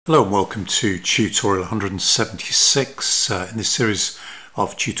Hello and welcome to tutorial 176 in this series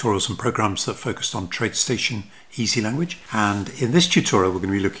of tutorials and programs that focused on TradeStation EasyLanguage. And in this tutorial we're going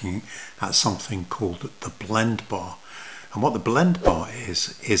to be looking at something called the blend bar. And what the blend bar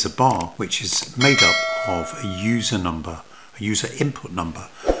is a bar which is made up of a user number, a user input number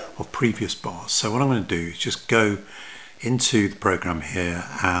of previous bars. So what I'm going to do is just go into the program here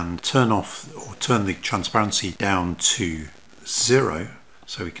and turn the transparency down to 0.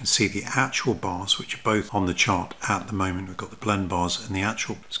 So we can see the actual bars, which are both on the chart at the moment. We've got the blend bars and the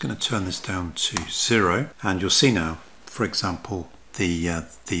actual. I'm just going to turn this down to 0. And you'll see now, for example, the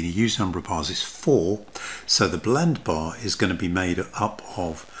user number of bars is 4. So the blend bar is going to be made up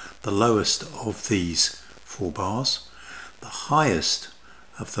of the lowest of these 4 bars, the highest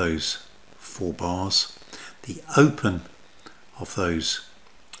of those 4 bars, the open of those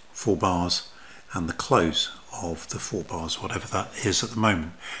 4 bars, and the close of the 4 bars, whatever that is at the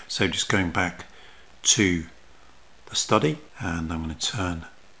moment. So just going back to the study, and I'm going to turn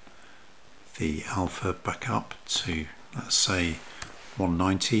the alpha back up to, let's say,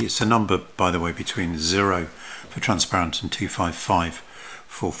 190. It's a number, by the way, between 0 for transparent and 255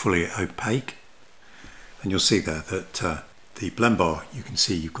 for fully opaque. And you'll see there that the blend bar, you can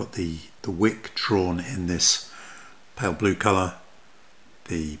see you've got the wick drawn in this pale blue color,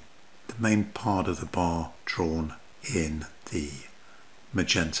 the main part of the bar drawn in the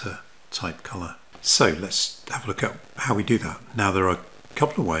magenta type color. So let's have a look at how we do that. Now there are a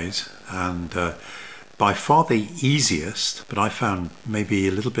couple of ways, and by far the easiest, but I found maybe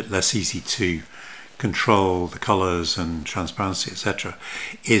a little bit less easy to control the colors and transparency, etc.,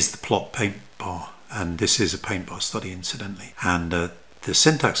 is the plot paint bar. And this is a paint bar study, incidentally. And the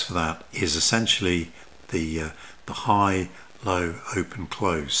syntax for that is essentially the high, low, open,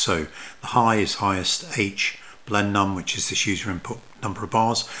 close. So the high is highest H BlendNum, which is this user input number of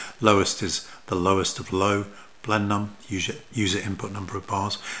bars. Lowest is the lowest of low BlendNum, user input number of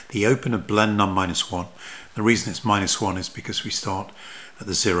bars. The open of BlendNum -1. The reason it's -1 is because we start at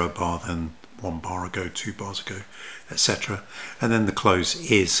the 0 bar, then 1 bar ago, 2 bars ago, etc. And then the close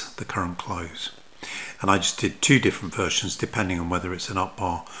is the current close. And I just did 2 different versions depending on whether it's an up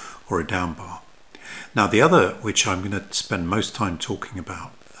bar or a down bar. Now the other, which I'm going to spend most time talking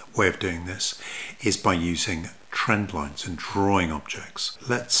about, way of doing this, is by using trend lines and drawing objects.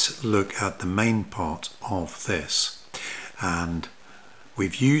 Let's look at the main part of this. And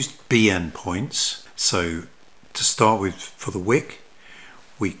we've used BN points. So to start with, for the wick,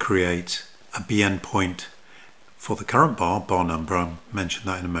 we create a BN point for the current bar number, I'll mention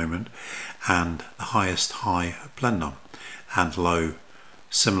that in a moment, and the highest high of BlendNum, and low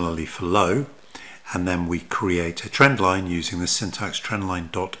similarly for low. And then we create a trend line using the syntax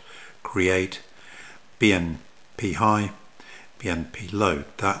trendline dot create BNP high, BNP low.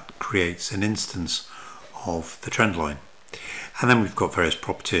 That creates an instance of the trend line. And then we've got various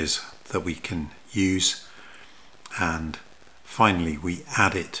properties that we can use. And finally, we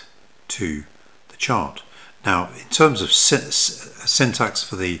add it to the chart. Now, in terms of syntax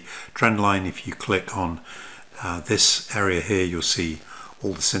for the trend line, if you click on this area here, you'll see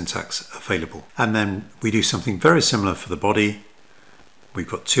all the syntax available. And then we do something very similar for the body. We've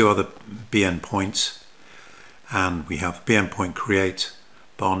got 2 other BN points, and we have BN point create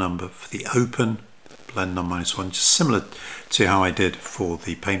bar number for the open BlendNum -1, just similar to how I did for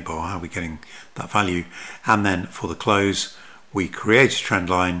the paint bar, how we're getting that value. And then for the close, we create a trend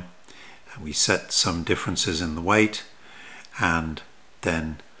line, and we set some differences in the weight, and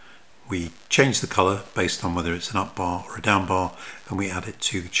then we change the color based on whether it's an up bar or a down bar, and we add it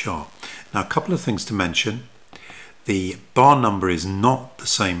to the chart. Now, a couple of things to mention. The bar number is not the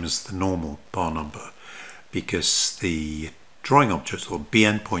same as the normal bar number, because the drawing object, or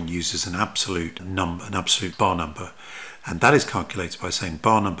BN point, uses an absolute bar number, and that is calculated by saying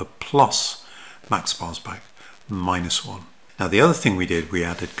bar number plus max bars back -1. Now the other thing we did, we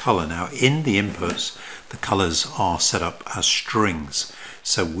added color. Now in the inputs, the colors are set up as strings,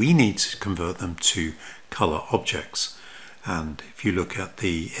 so we need to convert them to color objects. And if you look at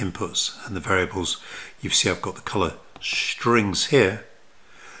the inputs and the variables, you see I've got the color strings here,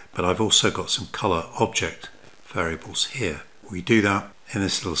 but I've also got some color object variables here. We do that in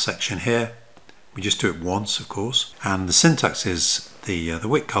this little section here. We just do it once, of course, and the syntax is the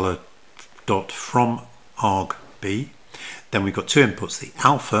wick color dot from argb. Then we've got 2 inputs, the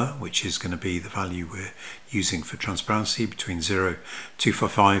alpha, which is going to be the value we're using for transparency between 0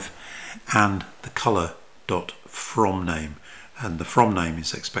 255, and the color dot from name. And the from name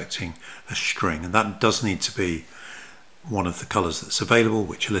is expecting a string, and that does need to be one of the colors that's available,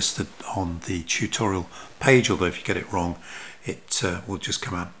 which are listed on the tutorial page, although if you get it wrong, it will just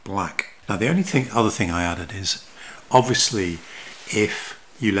come out black. Now the only other thing I added is, obviously if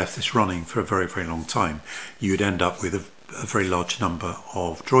you left this running for a very, very long time, you'd end up with a very large number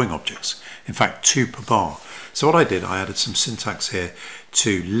of drawing objects. In fact, 2 per bar. So what I did, I added some syntax here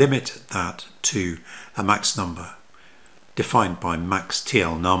to limit that to a max number defined by max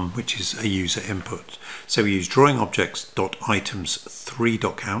TLNum, which is a user input. So we use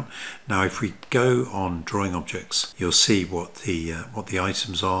drawingObjects.items3.count. Now if we go on drawing objects, you'll see what the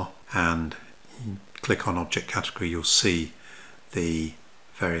items are, and you click on object category, you'll see the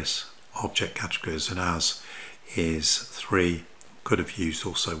various object categories, and as is 3. Could have used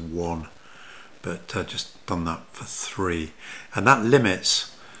also 1, but just done that for 3, and that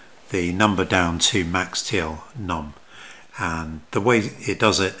limits the number down to max TLNum. And the way it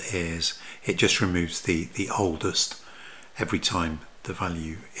does it is it just removes the oldest every time the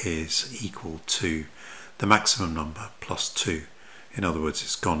value is equal to the maximum number plus 2. In other words,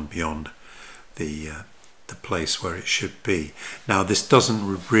 it's gone beyond the place where it should be. Now this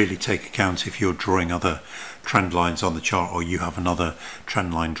doesn't really take account if you're drawing other trend lines on the chart, or you have another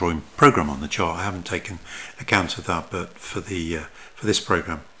trend line drawing program on the chart. I haven't taken account of that, but for this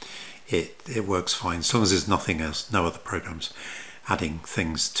program it works fine, as long as there's nothing else, no other programs adding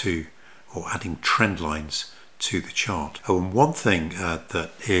things to, or adding trend lines to the chart. Oh, and one thing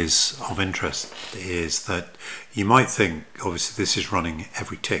that is of interest is that you might think, obviously this is running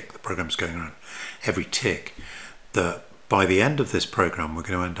every tick, the program's going around every tick, that by the end of this program we're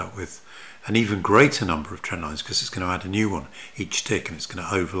going to end up with an even greater number of trend lines, because it's going to add a new one each tick, and it's going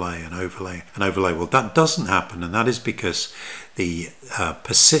to overlay and overlay and overlay. Well, that doesn't happen, and that is because the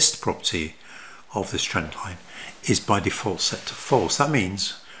persist property of this trend line is by default set to false. That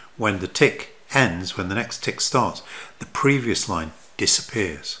means when the tick ends, when the next tick starts, the previous line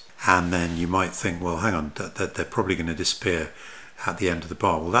disappears. And then you might think, well, hang on, that they're probably going to disappear at the end of the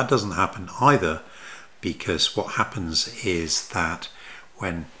bar. Well, that doesn't happen either, because what happens is that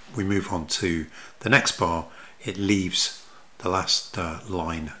when we move on to the next bar, it leaves the last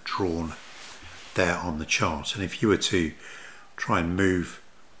line drawn there on the chart. And if you were to try and move,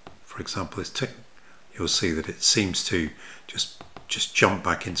 for example, this tick, you'll see that it seems to just jump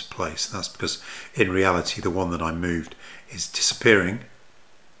back into place. And that's because in reality the one that I moved is disappearing,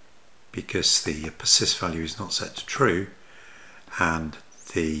 because the persist value is not set to true, and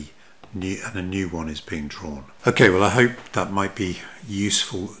a new one is being drawn. Okay, well, I hope that might be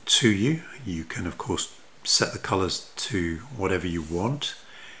useful to you. You can of course set the colors to whatever you want,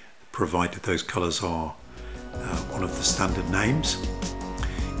 provided those colors are one of the standard names.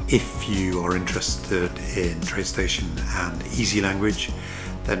 If you are interested in TradeStation and EasyLanguage,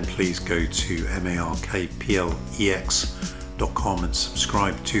 then please go to markplex.com and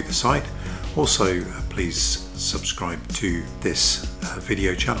subscribe to the site. Also, please subscribe to this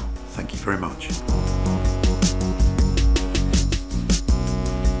video channel. Thank you very much.